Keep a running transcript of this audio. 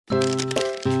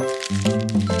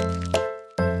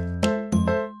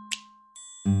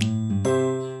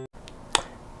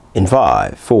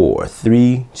5, 4,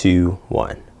 3, 2,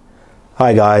 1.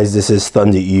 Hi guys, this is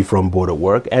Thunder E from Bored at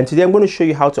Work, and today I'm going to show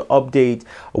you how to update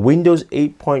Windows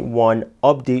 8.1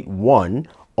 Update 1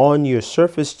 on your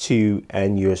Surface 2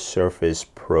 and your Surface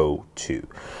Pro 2.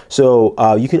 So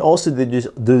you can also do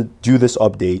this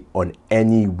update on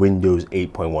any Windows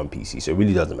 8.1 PC, so it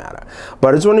really doesn't matter.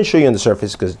 But I just want to show you on the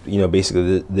Surface because, you know,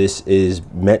 basically this is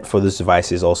meant for those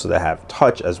devices also that have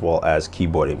touch as well as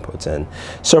keyboard inputs, and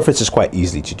Surface is quite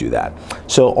easy to do that.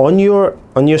 So on your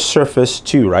Surface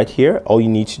 2 right here, all you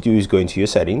need to do is go into your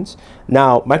settings.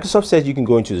 Now Microsoft says you can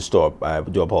go into the store. I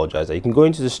do apologize. You can go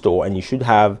into the store and you should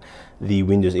have the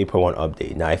Windows 8.1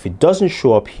 update. Now if it doesn't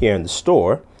show up here in the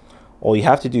store, all you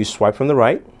have to do is swipe from the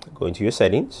right, go into your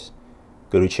settings,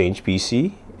 go to change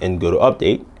PC and go to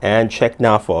update and check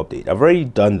now for update. I've already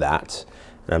done that,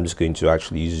 and I'm just going to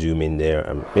actually zoom in there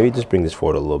and maybe just bring this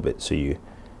forward a little bit so you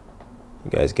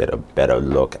guys get a better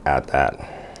look at that.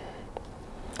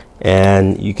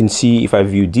 And you can see if I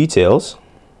view details,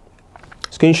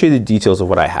 it's going to show you the details of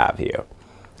what I have here.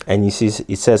 And you see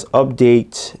it says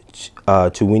update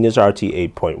to Windows RT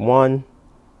 8.1.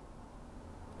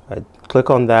 I click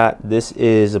on that. This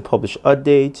is a published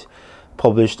update,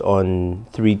 published on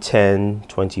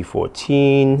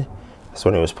 3/10/2014. That's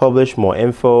when it was published. More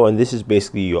info, and this is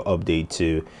basically your update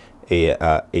to a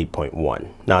 8.1.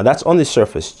 Now that's on the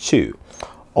Surface 2.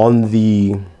 On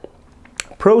the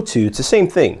Pro 2, it's the same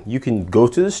thing. You can go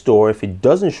to the store. If it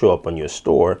doesn't show up on your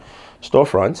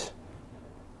storefront,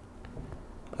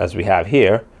 as we have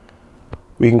here,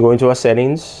 we can go into our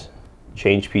settings,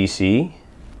 change PC,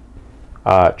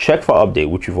 check for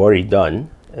update, which we've already done,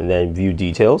 and then view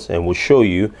details, and we'll show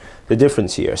you the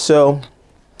difference here. So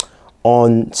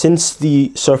since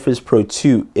the Surface Pro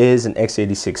 2 is an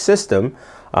x86 system,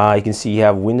 you can see you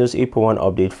have Windows 8.1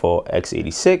 update for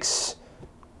x86.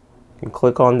 You can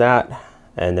click on that,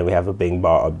 and then we have a Bing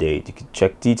bar update. You can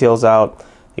check details out.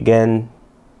 Again,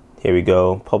 here we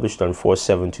go, published on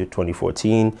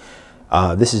 4/7/2014.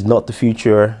 This is not the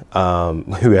future.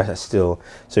 We are still,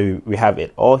 so we have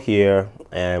it all here,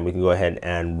 and we can go ahead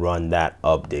and run that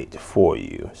update for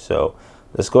you. So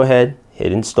let's go ahead,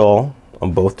 hit install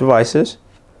on both devices.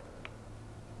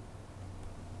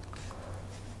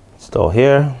 Install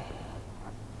here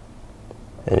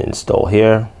and install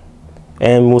here.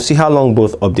 And we'll see how long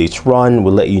both updates run.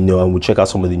 We'll let you know, and we'll check out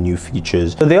some of the new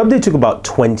features. So the update took about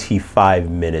 25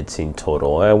 minutes in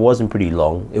total. It wasn't pretty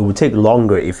long. It would take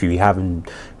longer if you haven't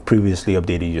previously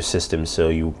updated your system, so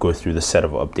you go through the set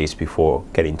of updates before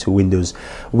getting to Windows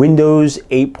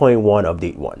 8.1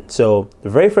 Update 1. So the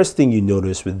very first thing you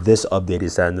notice with this update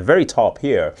is that in the very top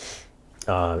here,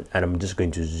 and I'm just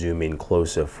going to zoom in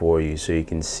closer for you so you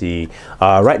can see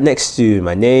right next to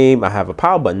my name I have a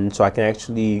power button, so I can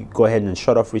actually go ahead and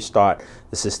shut off, restart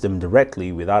the system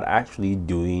directly without actually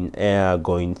doing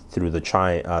going through the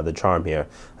charm here.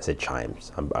 I said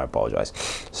chimes, I apologize.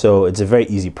 So it's a very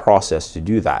easy process to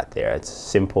do that there. It's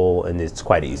simple and it's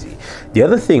quite easy. The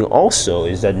other thing also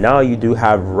is that now you do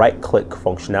have right-click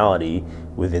functionality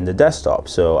within the desktop,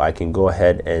 so I can go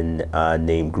ahead and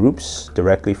name groups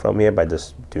directly from here by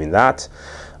just doing that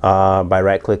by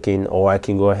right-clicking, or I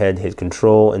can go ahead, hit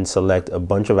Control and select a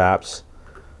bunch of apps,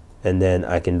 and then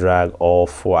I can drag all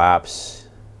 4 apps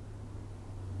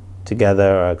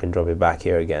together, or I can drop it back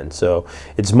here again. So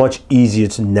it's much easier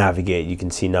to navigate. You can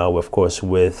see now, of course,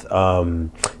 with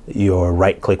your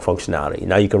right-click functionality.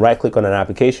 Now you can right-click on an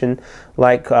application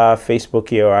like Facebook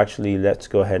here, or actually let's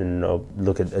go ahead and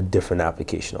look at a different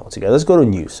application altogether. Let's go to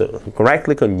News. So you can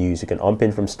right-click on News. You can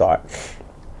unpin from Start.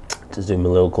 To zoom a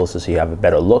little closer so you have a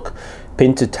better look.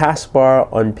 Pin to taskbar,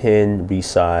 unpin,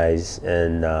 resize,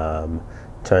 and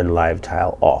turn live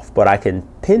tile off. But I can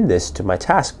pin this to my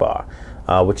taskbar,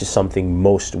 which is something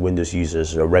most Windows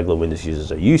users or regular Windows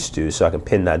users are used to. So I can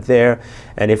pin that there,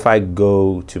 and if I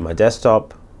go to my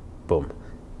desktop, boom,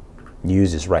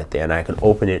 News is right there, and I can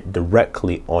open it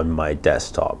directly on my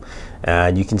desktop.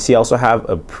 And you can see I also have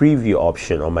a preview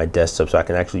option on my desktop, so I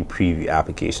can actually preview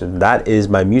applications. That is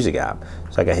my music app.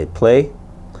 So I can hit play.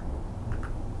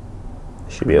 I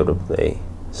should be able to play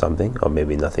something, or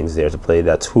maybe nothing's there to play.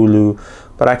 That's Hulu,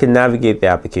 but I can navigate the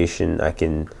application. I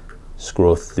can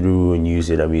scroll through and use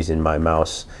it. I'm using my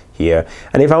mouse here,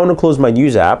 and if I want to close my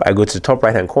News app, I go to the top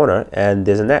right hand corner and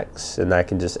there's an X, and I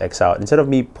can just X out. Instead of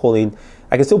me pulling,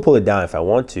 I can still pull it down if I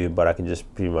want to, but I can just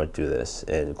pretty much do this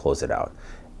and close it out,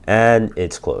 and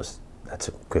it's closed. That's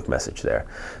a quick message there.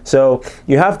 So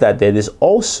you have that there. There's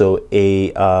also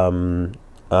a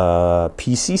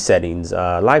PC settings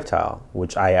live tile,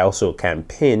 which I also can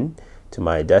pin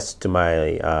taskbar.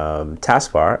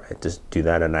 I just do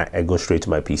that, and I go straight to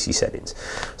my PC settings.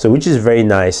 So which is very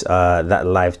nice. That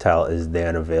live tile is there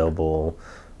and available.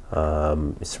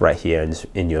 It's right here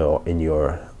in your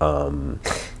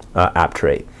app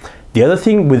tray. The other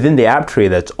thing within the app tray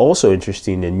that's also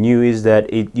interesting and new is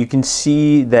that you can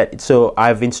see that, so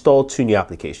I've installed 2 new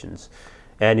applications,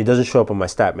 and it doesn't show up on my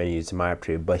stat menu, it's in my app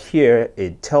tray, but here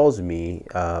it tells me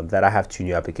that I have 2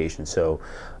 new applications. So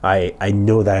I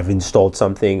know that I've installed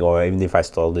something, or even if I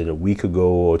installed it a week ago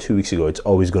or 2 weeks ago, it's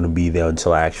always going to be there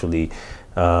until I actually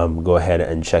go ahead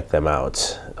and check them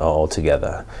out all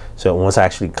together. So once I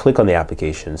actually click on the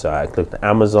application, so I click the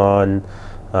Amazon,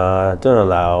 don't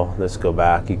allow, let's go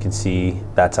back, you can see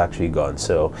that's actually gone.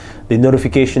 So the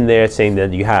notification there saying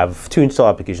that you have 2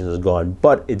 installed applications is gone,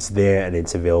 but it's there and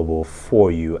it's available for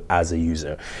you as a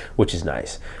user, which is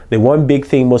nice. The one big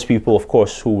thing most people, of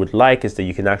course, who would like is that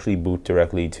you can actually boot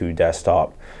directly to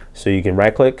desktop. So you can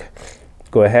right click,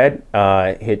 go ahead,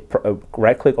 hit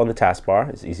right click on the taskbar,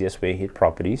 it's the easiest way, hit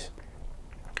properties,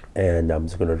 and I'm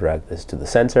just going to drag this to the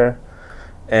center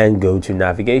and go to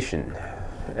navigation.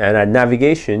 And at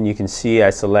navigation, you can see I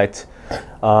select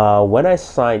when I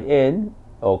sign in,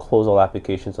 or close all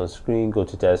applications on screen, go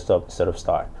to desktop instead of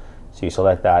start. So you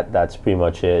select that, that's pretty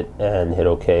much it, and hit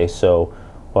OK. So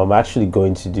what I'm actually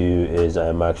going to do is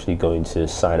I'm actually going to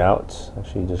sign out.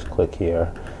 Actually, just click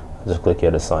here. Just click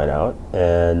here to sign out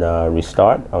and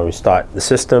restart. I'll restart the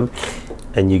system,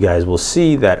 and you guys will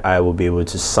see that I will be able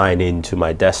to sign into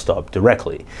my desktop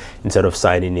directly instead of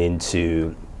signing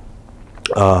into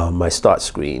my start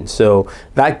screen. So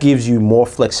that gives you more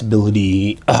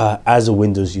flexibility as a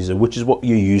Windows user, which is what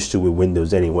you're used to with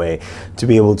Windows anyway, to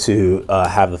be able to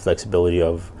have the flexibility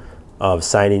of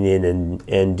signing in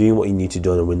and doing what you need to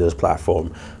do on a Windows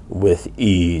platform with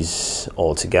ease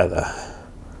altogether.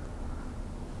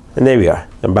 And there we are,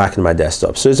 I'm back in my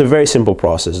desktop. So it's a very simple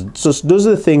process. So those are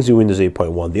the things in Windows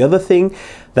 8.1. The other thing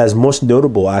that's most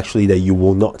notable actually that you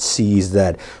will not see is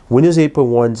that Windows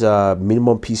 8.1's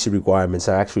minimum PC requirements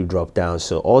are actually dropped down.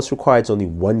 So all it's required is only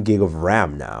 1 gig of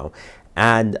RAM now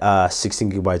and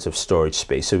 16 gigabytes of storage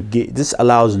space. So this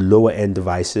allows lower end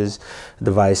devices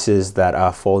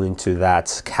that fall into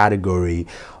that category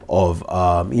of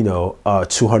 $200,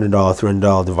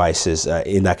 $300 devices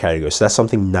in that category. So that's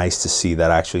something nice to see,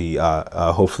 that actually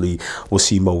hopefully we'll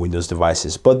see more Windows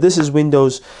devices. But this is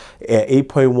Windows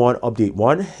 8.1 Update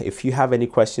 1. If you have any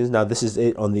questions, now this is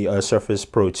it on the Surface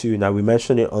Pro 2. Now we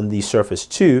mentioned it on the Surface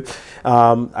 2.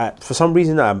 For some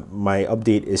reason my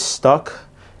update is stuck,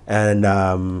 and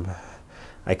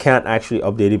I can't actually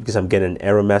update it because I'm getting an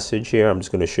error message here. I'm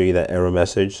just going to show you that error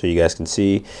message so you guys can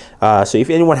see. So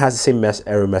if anyone has the same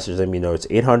error message, let me know. It's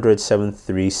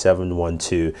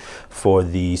 800-73712 for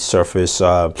the Surface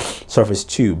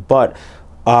 2. But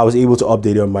I was able to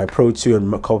update it on my Pro 2,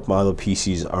 and a couple of my other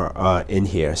PCs are in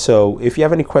here. So if you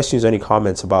have any questions or any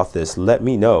comments about this, let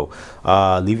me know.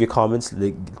 Leave your comments.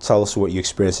 Tell us what your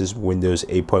experience is with Windows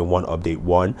 8.1 Update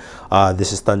 1.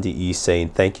 This is Thunder E saying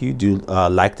thank you. Do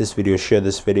like this video, share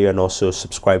this video, and also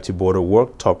subscribe to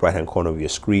Booredatwork, top right hand corner of your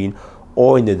screen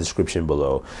or in the description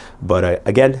below. But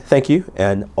again, thank you,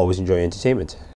 and always enjoy your entertainment.